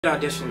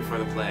Auditioned for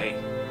the play,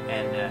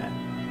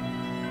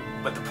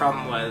 and but the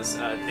problem was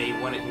they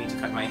wanted me to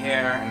cut my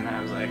hair, and I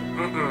was like,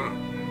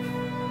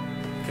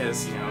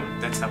 because you know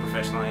that's how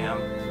professional I am.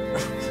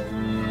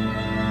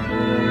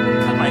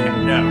 Cut my hair,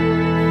 no.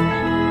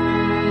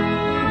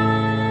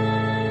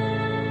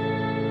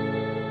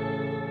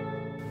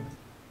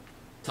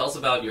 Tell us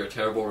about your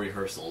terrible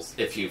rehearsals,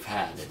 if you've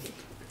had any.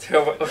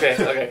 Terrible.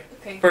 Okay.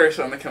 First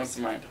one that comes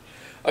to mind.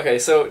 Okay,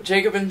 so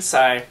Jacob and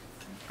Sai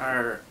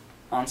are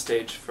on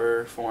stage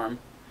for form,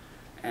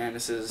 and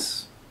this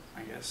is,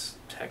 I guess,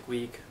 Tech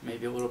Week,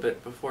 maybe a little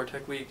bit before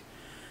Tech Week,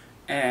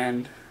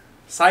 and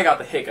Sai got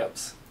the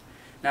hiccups.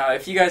 Now,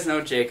 if you guys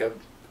know Jacob,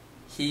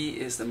 he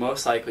is the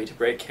most likely to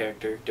break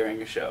character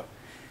during a show,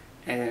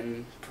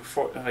 and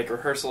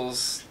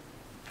rehearsals,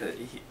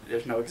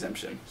 there's no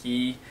exemption.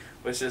 He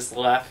was just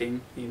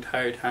laughing the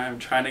entire time,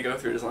 trying to go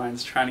through his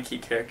lines, trying to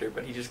keep character,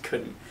 but he just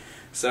couldn't.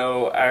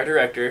 So our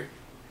director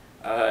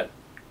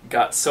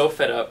got so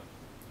fed up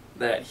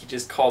that he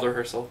just called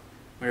rehearsal.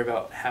 We were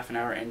about half an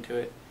hour into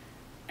it,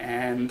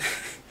 and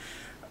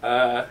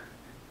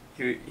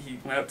he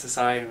went up to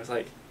Sai and was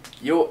like,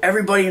 "Yo,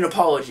 everybody an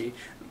apology,"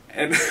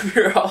 and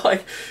we were all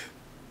like,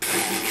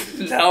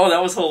 "No,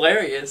 that was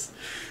hilarious."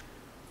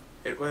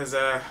 It was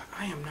I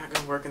am not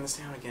gonna work in this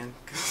town again.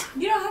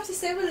 You don't have to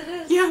say what it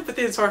is. Yeah, but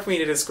it's hard for me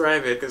to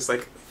describe it because,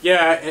 like,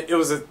 yeah, it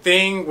was a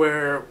thing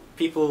where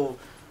people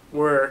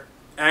were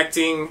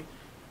acting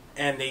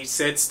and they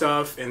said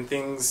stuff and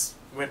things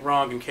went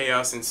wrong and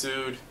chaos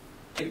ensued.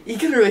 You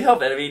couldn't really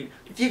help it. I mean,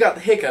 if you got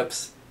the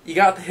hiccups, you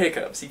got the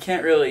hiccups. You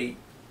can't really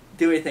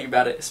do anything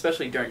about it,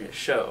 especially during a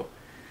show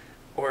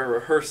or a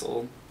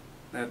rehearsal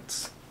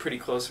that's pretty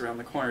close around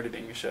the corner to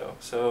being a show.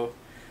 So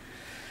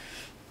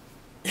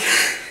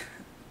it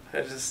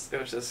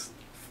was just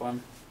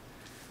fun.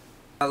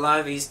 A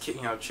lot of these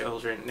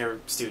children, they were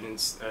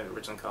students at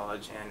original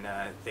college, and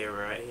they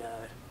were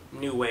a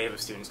new wave of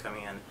students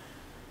coming in.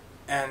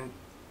 And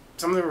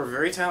some of them were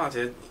very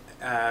talented,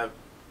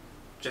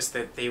 just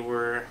that they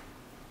were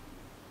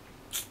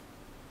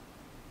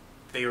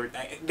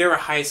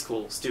high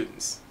school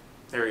students.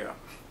 There we go.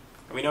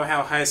 And we know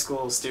how high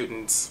school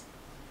students...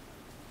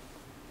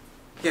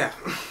 Yeah.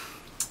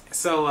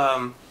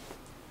 So,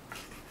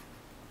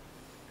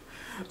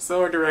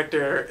 so our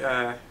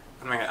director,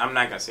 I'm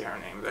not gonna say her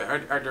name,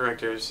 but our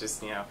director is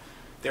just,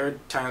 there were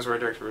times where our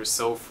director was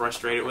so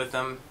frustrated with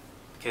them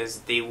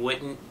because they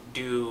wouldn't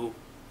do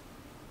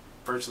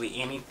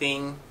virtually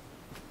anything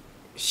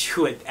she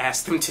would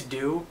ask them to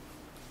do.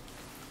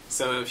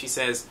 So if she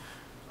says,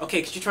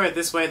 "Okay, could you try it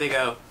this way?" they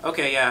go,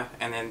 "Okay, yeah,"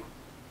 and then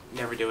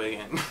never do it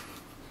again.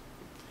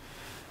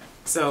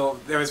 So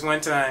there was one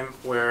time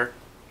where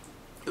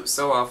it was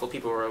so awful,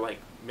 people were like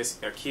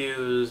missing their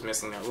cues,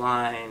 missing their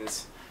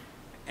lines,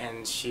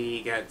 and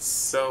she got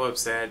so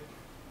upset,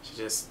 she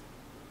just,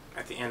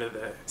 at the end of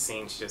the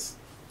scene, she just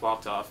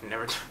walked off and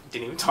never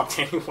didn't even talk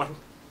to anyone.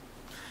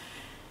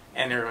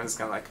 And everyone's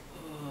kind of like,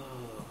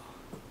 "Oh,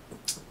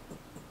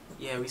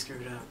 yeah, we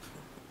screwed up."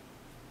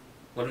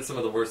 What are some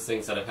of the worst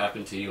things that have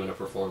happened to you in a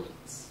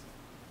performance?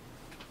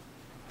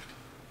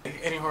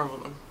 Any horrible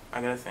one,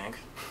 I gotta think.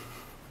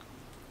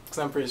 Because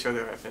I'm pretty sure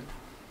there have been.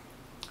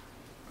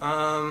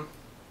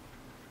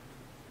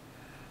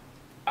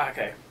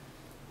 Okay.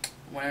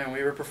 When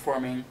we were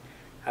performing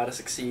How to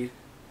Succeed,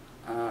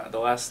 the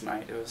last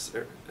night, it was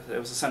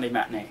a Sunday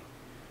matinee.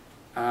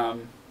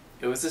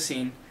 It was the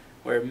scene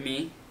where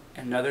me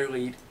and another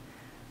lead,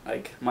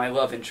 like my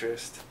love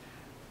interest,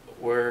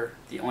 were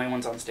the only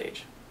ones on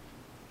stage.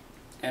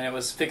 And it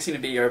was fixing to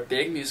be our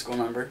big musical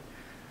number,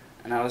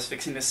 and I was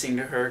fixing to sing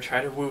to her,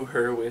 try to woo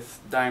her with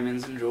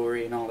diamonds and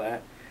jewelry and all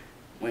that,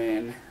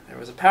 when there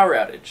was a power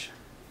outage.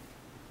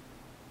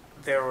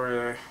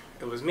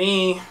 It was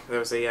me, there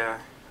was a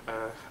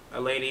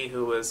lady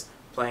who was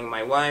playing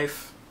my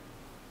wife,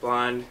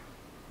 blonde,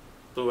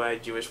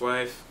 blue-eyed Jewish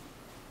wife,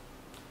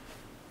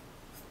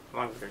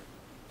 along with her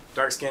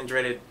dark-skinned,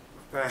 dreaded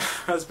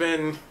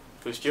husband,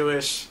 who's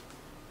Jewish,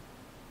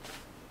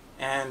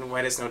 and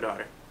white as snow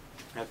daughter.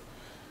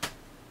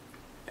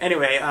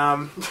 Anyway,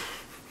 the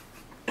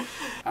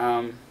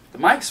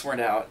mics weren't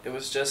out. It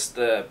was just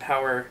the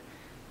power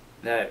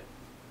that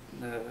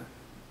the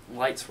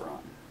lights were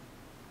on.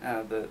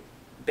 The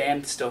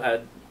band still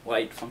had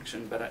light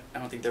function, but I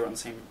don't think they were on the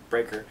same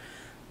breaker.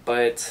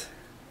 But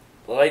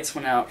the lights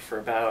went out for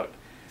about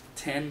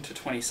 10 to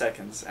 20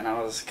 seconds, and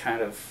I was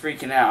kind of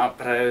freaking out,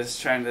 but I was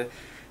trying to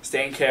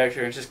stay in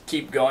character and just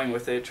keep going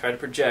with it, try to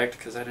project,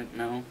 because I didn't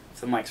know if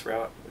the mics were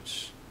out,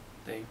 which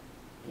they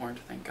weren't,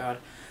 thank God.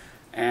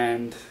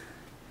 And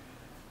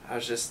I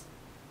was just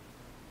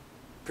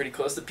pretty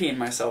close to peeing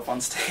myself on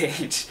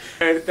stage.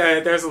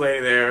 There's a lady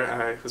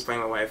there who's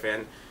playing my wife,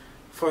 and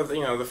for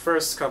the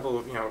first couple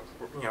of,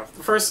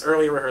 the first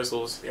early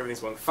rehearsals, everything's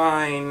going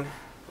fine.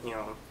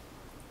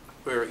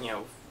 We're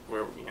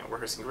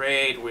rehearsing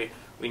great. We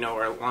know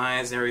our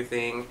lines and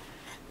everything.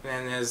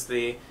 And then as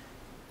the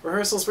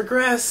rehearsals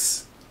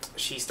progress,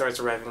 she starts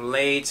arriving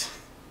late,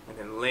 and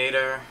then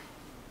later,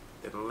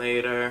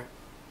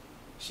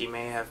 she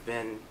may have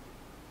been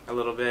a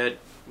little bit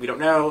We don't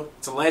know.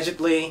 It's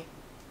allegedly,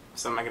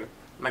 so I'm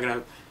not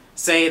gonna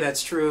say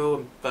that's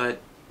true, but I'm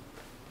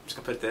just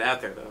gonna put that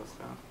out there though.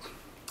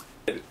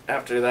 So.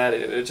 After that,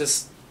 it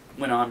just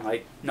went on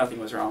like nothing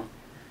was wrong.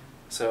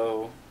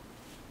 So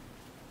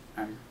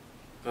I'm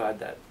glad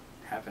that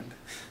happened.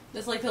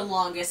 That's like the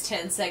longest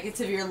 10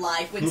 seconds of your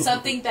life. When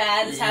something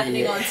bad is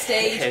happening on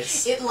stage,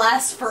 Yes. it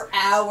lasts for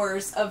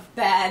hours of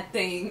bad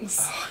things.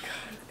 Oh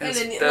god. And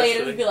then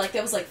later you'd be like,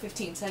 that was like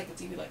 15 seconds.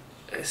 You'd be like,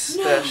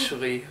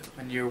 especially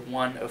when you're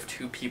one of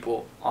two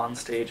people on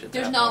stage at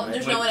that moment.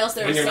 There's no one else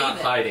there when to you're save not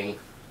it. hiding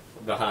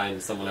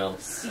behind someone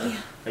else. Yeah.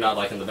 You're not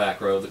like in the back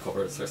row of the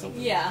chorus or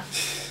something. Yeah.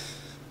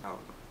 Oh,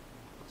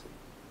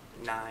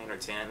 9 or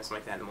 10, something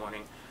like that in the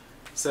morning.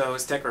 So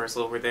it's tech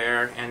rehearsal. We're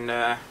there,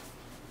 and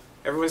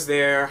everyone's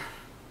there.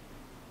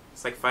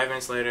 It's like 5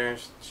 minutes later.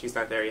 She's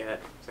not there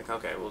yet. It's like,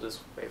 okay, we'll just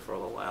wait for a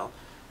little while,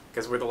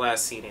 because we're the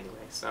last seat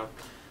anyway. So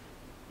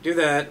do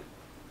that.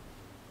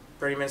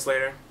 30 minutes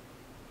later.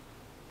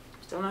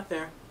 Still not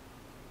there.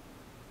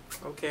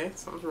 Okay,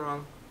 something's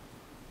wrong.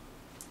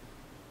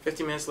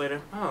 50 minutes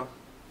later. Oh.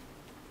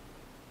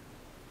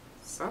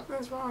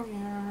 Something's wrong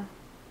here.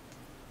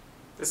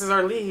 This is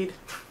our lead.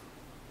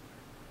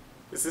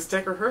 This is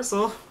tech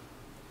rehearsal.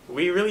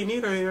 We really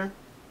need her here.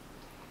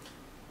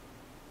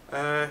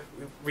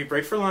 We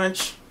break for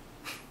lunch.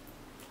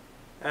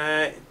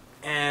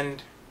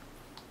 And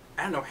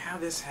I don't know how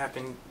this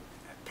happened.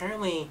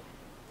 Apparently,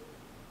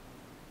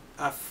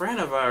 a friend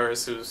of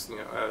ours who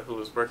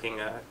was working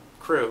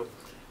crew,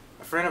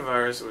 a friend of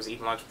ours was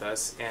eating lunch with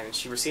us, and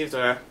she received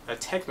a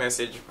text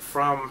message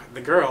from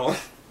the girl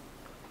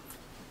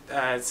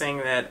saying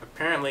that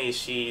apparently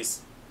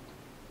she's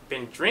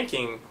been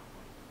drinking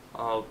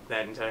all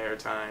that entire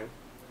time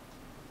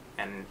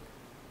and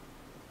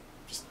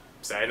just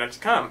decided not to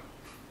come.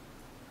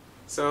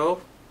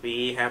 So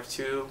we have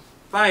to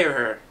fire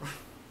her.